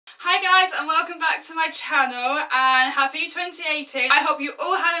Hi guys, and welcome back to my channel and happy 2018. I hope you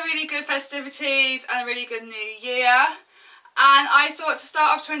all had a really good festivities and a really good new year. And I thought to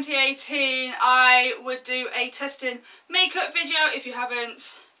start off 2018 I would do a testing makeup video, if you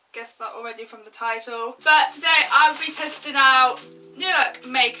haven't guessed that already from the title. But today I'll be testing out new look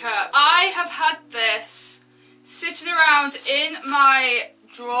makeup. I have had this sitting around in my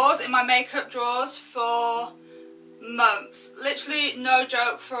drawers, in my makeup drawers for months. Literally no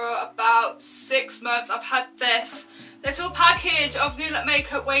joke, for about 6 months I've had this little package of new look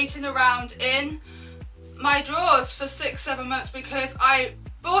makeup waiting around in my drawers for 6-7 months because I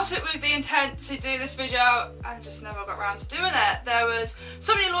bought it with the intent to do this video and just never got around to doing it. There was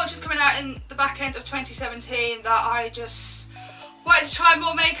so many launches coming out in the back end of 2017 that I just wanted to try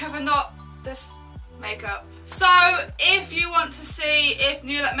more makeup and not this makeup. So if you want to see if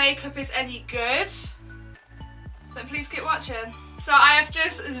new look makeup is any good, then please keep watching. So I have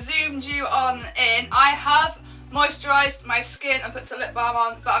just zoomed you on in. I have moisturised my skin and put some lip balm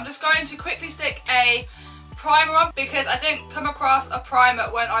on, but I'm just going to quickly stick a primer on because I didn't come across a primer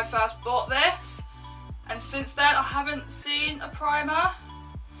when I first bought this, and since then I haven't seen a primer.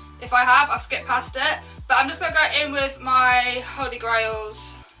 If I have, I've skipped past it, but I'm just going to go in with my Holy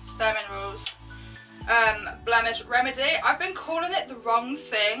Grails Bare Minerals Blemish Remedy. I've been calling it the wrong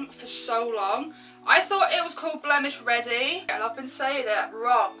thing for so long. I thought it was called Blemish Ready, and I've been saying it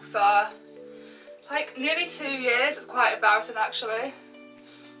wrong for like nearly 2 years. It's quite embarrassing actually.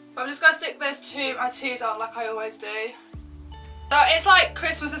 But I'm just going to stick this to my T-zone like I always do. So it's like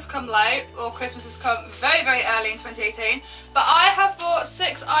Christmas has come late, or Christmas has come very, very early in 2018. But I have bought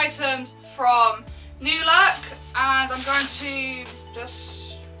 6 items from New Look, and I'm going to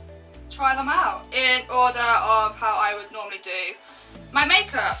just try them out in order of how I would normally do my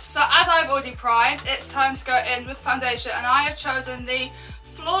makeup. So as I've already primed, it's time to go in with foundation, and I have chosen the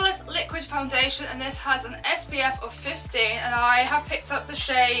Flawless Liquid Foundation, and this has an SPF of 15, and I have picked up the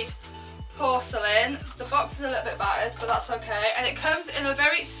shade Porcelain. The box is a little bit battered, but that's okay, and it comes in a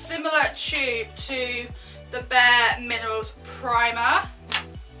very similar tube to the Bare Minerals primer.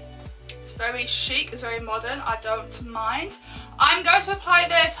 It's very chic, it's very modern, I don't mind. I'm going to apply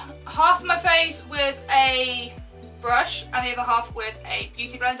this half of my face with a brush and the other half with a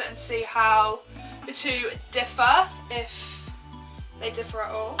beauty blender and see how the two differ, if they differ at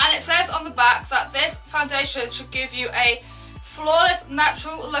all. And it says on the back that this foundation should give you a flawless,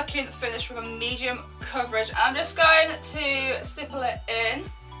 natural looking finish with a medium coverage. And I'm just going to stipple it in.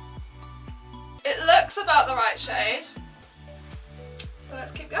 It looks about the right shade, so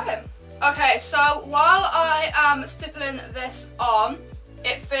let's keep going. Okay, so while I am stippling this on,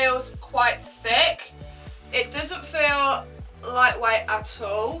 it feels quite thick. It doesn't feel lightweight at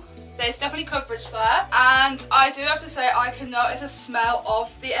all. There's definitely coverage there, and I do have to say I can notice a smell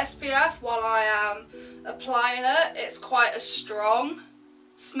of the SPF while I am applying it. It's quite a strong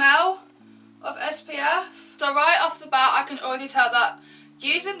smell of SPF. So right off the bat I can already tell that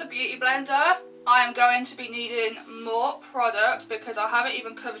using the beauty blender I am going to be needing more product because I haven't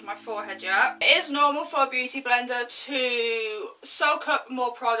even covered my forehead yet. It is normal for a beauty blender to soak up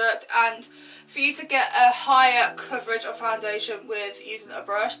more product and for you to get a higher coverage of foundation with using a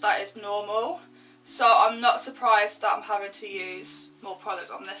brush. That is normal. So I'm not surprised that I'm having to use more product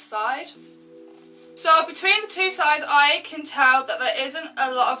on this side. So between the two sides I can tell that there isn't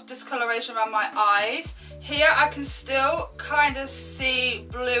a lot of discoloration around my eyes. Here I can still kind of see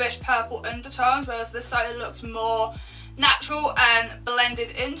bluish purple undertones, whereas this side it looks more natural and blended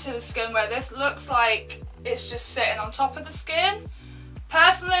into the skin, where this looks like it's just sitting on top of the skin.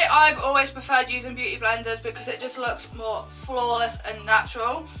 Personally, I've always preferred using beauty blenders because it just looks more flawless and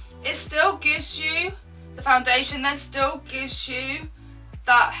natural. It still gives you, the foundation then still gives you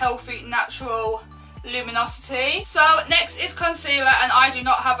that healthy, natural luminosity. So next is concealer, and I do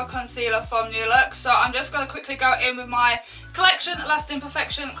not have a concealer from New Look, so I'm just going to quickly go in with my Collection Lasting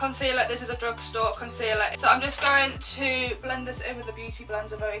Perfection concealer. This is a drugstore concealer, so I'm just going to blend this in with a beauty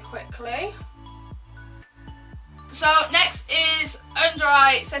blender very quickly. So next is under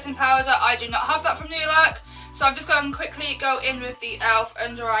eye setting powder. I do not have that from New Look, so I'm just going to quickly go in with the e.l.f.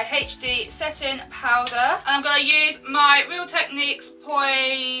 Under Eye HD setting powder, and I'm going to use my Real Techniques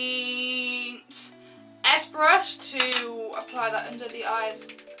Point S brush to apply that under the eyes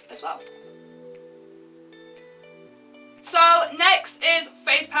as well. So next is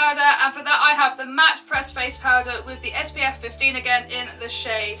face powder, and for that I have the matte pressed face powder with the SPF 15 again in the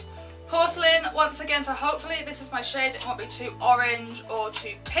shade Porcelain once again. So hopefully this is my shade. It won't be too orange or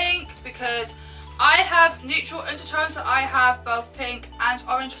too pink because I have neutral undertones, so I have both pink and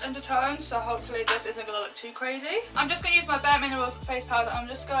orange undertones, so hopefully this isn't going to look too crazy. I'm just going to use my Bare Minerals face powder. I'm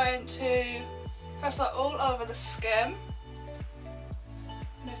just going to press that all over the skin.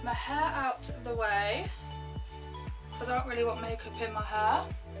 Move my hair out of the way, so I don't really want makeup in my hair.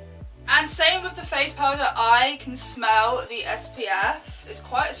 And same with the face powder, I can smell the SPF. It's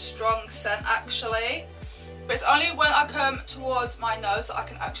quite a strong scent actually, but it's only when I come towards my nose that I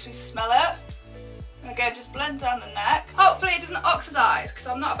can actually smell it. And again, just blend down the neck. Hopefully it doesn't oxidize, because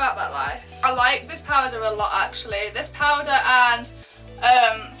I'm not about that life. I like this powder a lot actually. This powder and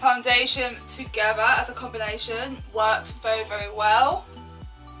foundation together as a combination works very, very well.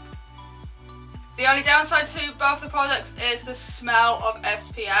 The only downside to both the products is the smell of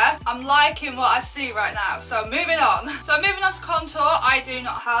SPF. I'm liking what I see right now, so moving on. So moving on to contour, I do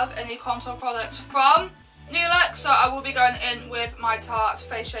not have any contour products from New Look, so I will be going in with my Tarte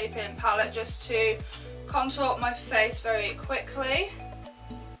Face Shaping palette just to contour my face very quickly.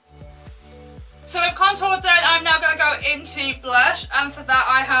 So with contour done, I'm now going to go into blush, and for that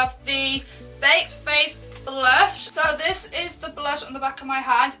I have the Baked Face blush. So this is the blush on the back of my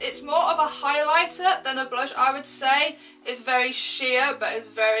hand. It's more of a highlighter than a blush, I would say. It's very sheer, but it's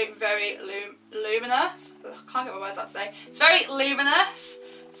very, very luminous. Ugh, I can't get my words out today. It's very luminous.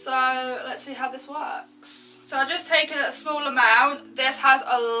 So let's see how this works. So I've just taken a small amount. This has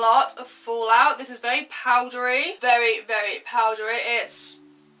a lot of fallout. This is very powdery. Very, very powdery.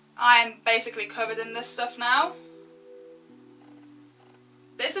 I'm basically covered in this stuff now.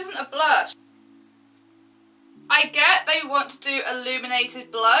 This isn't a blush. I get they want to do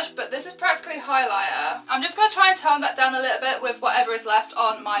illuminated blush, but this is practically highlighter. I'm just going to try and tone that down a little bit with whatever is left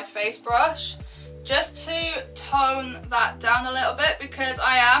on my face brush, just to tone that down a little bit, because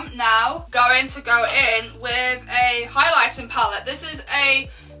I am now going to go in with a highlighting palette. This is a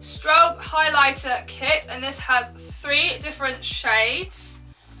Strobe highlighter kit, and this has 3 different shades.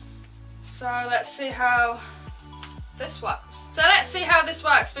 So let's see how this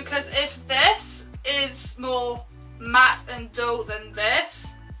works. Because if this is more matte and dull than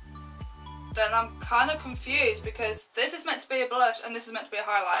this, then I'm kind of confused, because this is meant to be a blush and this is meant to be a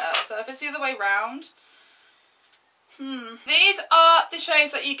highlighter. So if it's the other way round, These are the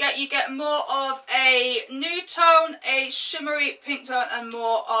shades that you get. You get more of a nude tone, a shimmery pink tone, and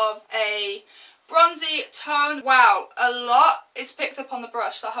more of a bronzy tone. Wow, a lot is picked up on the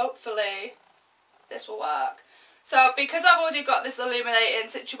brush, so hopefully this will work. So because I've already got this illuminating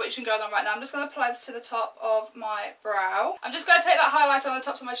situation going on right now, I'm just going to apply this to the top of my brow. I'm just going to take that highlighter on the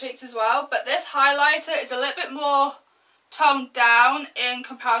tops of my cheeks as well, but this highlighter is a little bit more toned down in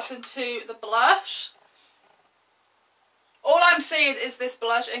comparison to the blush. All I'm seeing is this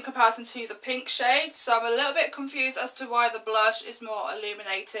blush in comparison to the pink shade, so I'm a little bit confused as to why the blush is more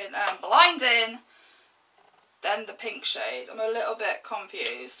illuminating and blinding than the pink shade. I'm a little bit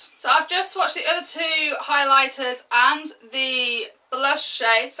confused. So I've just swatched the other two highlighters and the blush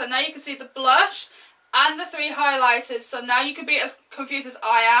shade, so now you can see the blush and the three highlighters, so now you can be as confused as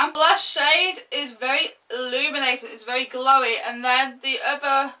I am. Blush shade is very illuminating, it's very glowy, and then the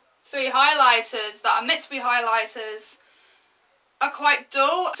other three highlighters that are meant to be highlighters are quite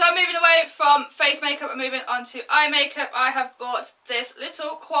dull. So moving away from face makeup and moving on to eye makeup, I have bought this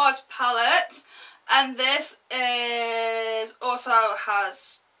little quad palette, and this is also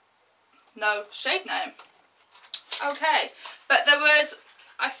has no shade name. Okay, but there was,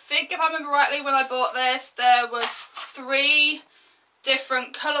 I think if I remember rightly when I bought this, there was 3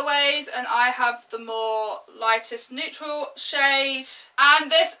 different colourways, and I have the more lightest neutral shade, and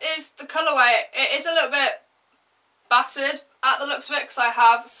this is the colourway. It is a little bit battered at the looks of it because I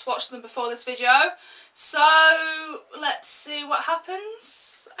have swatched them before this video. So let's see what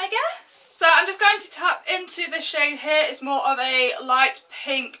happens, I guess. So I'm just going to tap into this shade here. It's more of a light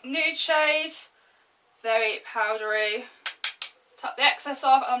pink nude shade, very powdery. Tap the excess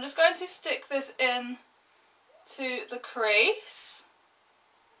off, and I'm just going to stick this in to the crease.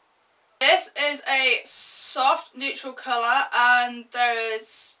 This is a soft neutral colour, and there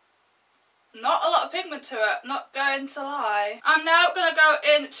is not a lot of pigment to it, not going to lie. I'm now going to go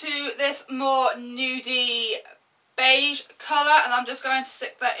into this more nudie beige colour, and I'm just going to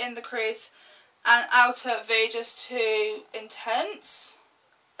stick that in the crease and outer V just to intense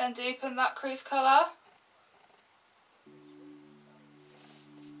and deepen that crease colour,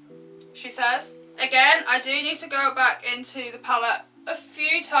 she says. Again, I do need to go back into the palette a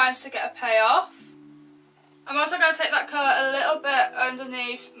few times to get a payoff. I'm also going to take that colour a little bit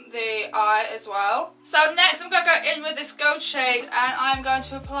underneath the eye as well. So next I'm going to go in with this gold shade, and I'm going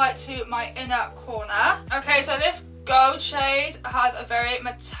to apply it to my inner corner. Okay, so this gold shade has a very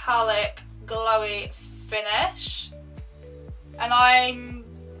metallic glowy finish, and I'm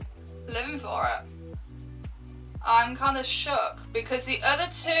living for it. I'm kind of shook because the other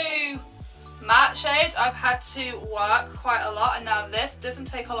two matte shades I've had to work quite a lot, and now this doesn't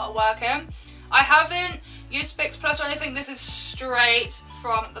take a lot of work in. I haven't used Fix Plus or anything, this is straight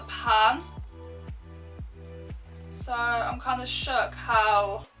from the pan. So I'm kind of shook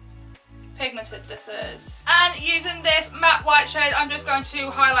how pigmented this is. And using this matte white shade, I'm just going to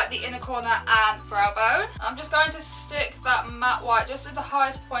highlight the inner corner and brow bone. I'm just going to stick that matte white just at the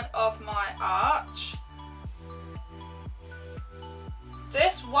highest point of my arch.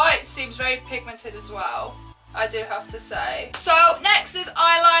 This white seems very pigmented as well, I do have to say. So next is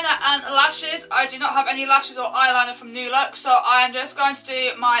eyeliner and lashes. I do not have any lashes or eyeliner from New Look, so I am just going to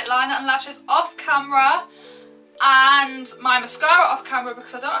do my liner and lashes off camera and my mascara off camera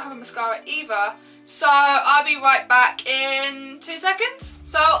because I don't have a mascara either. So I'll be right back in 2 seconds.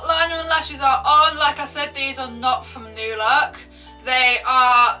 So liner and lashes are on. Like I said, these are not from New Look. They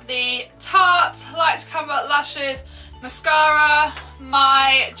are the Tarte Light Camera Lashes mascara,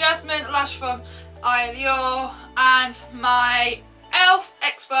 my Jasmine lash from Eyeshadow, and my e.l.f.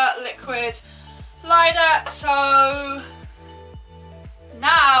 Expert Liquid Liner. So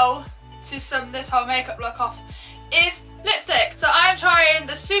now to sum this whole makeup look off is lipstick. So I'm trying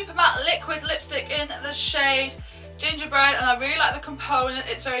the Super Matte Liquid Lipstick in the shade Gingerbread, and I really like the component.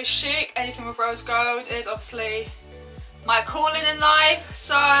 It's very chic. Anything with rose gold is obviously my calling in life.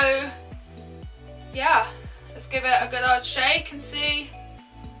 So yeah, let's give it a good old shake and see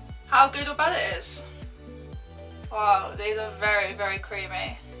how good or bad it is. Wow, these are very, very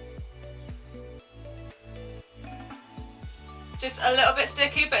creamy. Just a little bit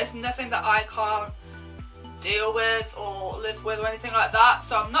sticky, but it's nothing that I can't deal with or live with or anything like that,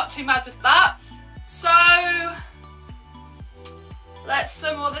 so I'm not too mad with that. So let's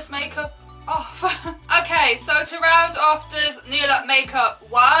sum all this makeup off. Okay, so to round off, does New Look makeup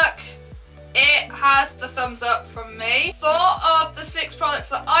work? It has the thumbs up from me. 4 of the 6 products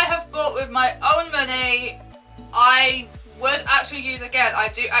that I have bought with my own money, I would actually use again. I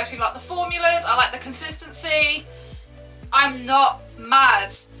do actually like the formulas, I like the consistency. I'm not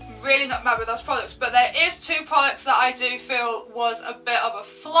mad, really not mad with those products, but there is 2 products that I do feel was a bit of a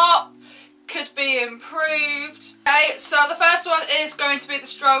flop, could be improved. Okay, so the first one is going to be the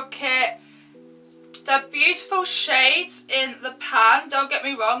Strobe Kit. They're beautiful shades in the pan, don't get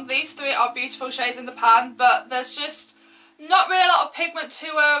me wrong, these 3 are beautiful shades in the pan, but there's just not really a lot of pigment to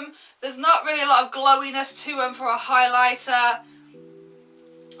them, there's not really a lot of glowiness to them for a highlighter.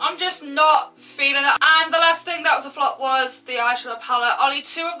 I'm just not feeling it. And the last thing that was a flop was the eyeshadow palette. Only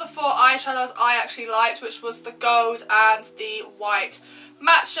 2 of the 4 eyeshadows I actually liked, which was the gold and the white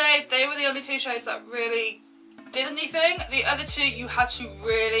matte shade. They were the only 2 shades that really did anything. The other 2 you had to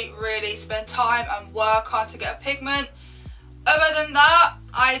really, really spend time and work on to get a pigment. Other than that,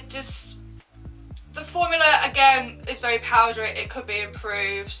 the formula again is very powdery, it could be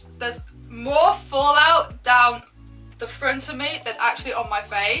improved. There's more fallout down the front of me than actually on my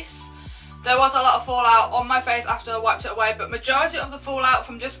face. There was a lot of fallout on my face after I wiped it away, but majority of the fallout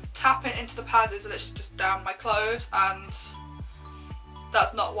from just tapping into the pads is literally just down my clothes, and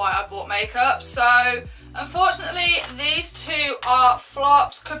that's not why I bought makeup. So unfortunately these 2 are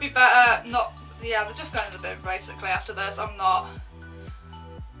flops, could be better. Yeah, they're just going in the bin basically after this.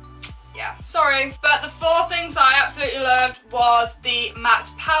 Yeah, sorry. But the 4 things I absolutely loved was the matte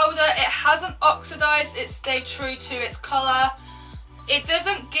powder. It hasn't oxidized, it stayed true to its colour. It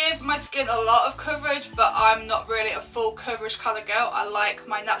doesn't give my skin a lot of coverage, but I'm not really a full coverage kind of girl. I like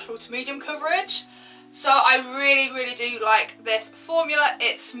my natural to medium coverage. So I really, really do like this formula.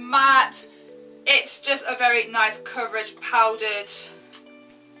 It's matte. It's just a very nice coverage powdered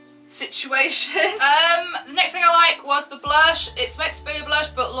situation. The next thing I like was the blush. It's meant to be a blush,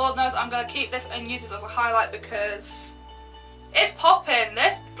 but Lord knows I'm going to keep this and use this as a highlight because it's popping.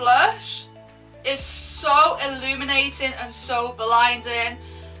 This blush is so illuminating and so blinding,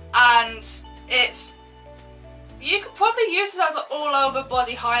 and you could probably use this as an all over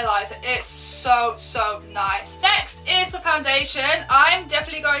body highlighter. It's so, so nice. Next is the foundation. I'm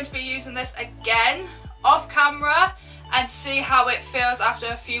definitely going to be using this again off camera and see how it feels after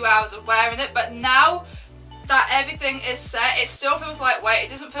a few hours of wearing it, but now that everything is set, it still feels lightweight. It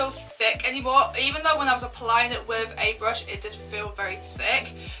doesn't feel thick anymore, even though when I was applying it with a brush it did feel very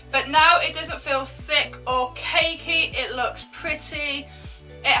thick, but now it doesn't feel thick or cakey. It looks pretty,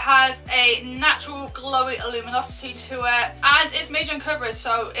 it has a natural glowy luminosity to it, and it's medium coverage,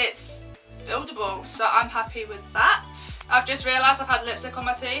 so it's buildable, so I'm happy with that. I've just realised I've had lipstick on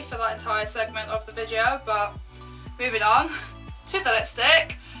my teeth for that entire segment of the video, but moving on to the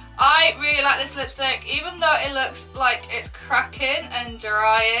lipstick. I really like this lipstick, even though it looks like it's cracking and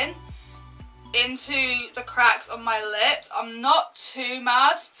drying into the cracks on my lips. I'm not too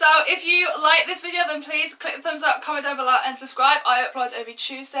mad. So if you like this video, then please click the thumbs up, comment down below and subscribe. I upload every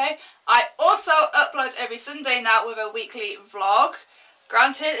Tuesday. I also upload every Sunday now with a weekly vlog.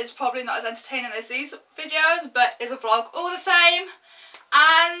 Granted, it's probably not as entertaining as these videos, but it's a vlog all the same.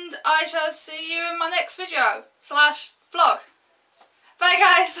 And I shall see you in my next video / vlog. Bye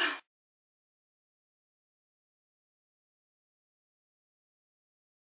guys!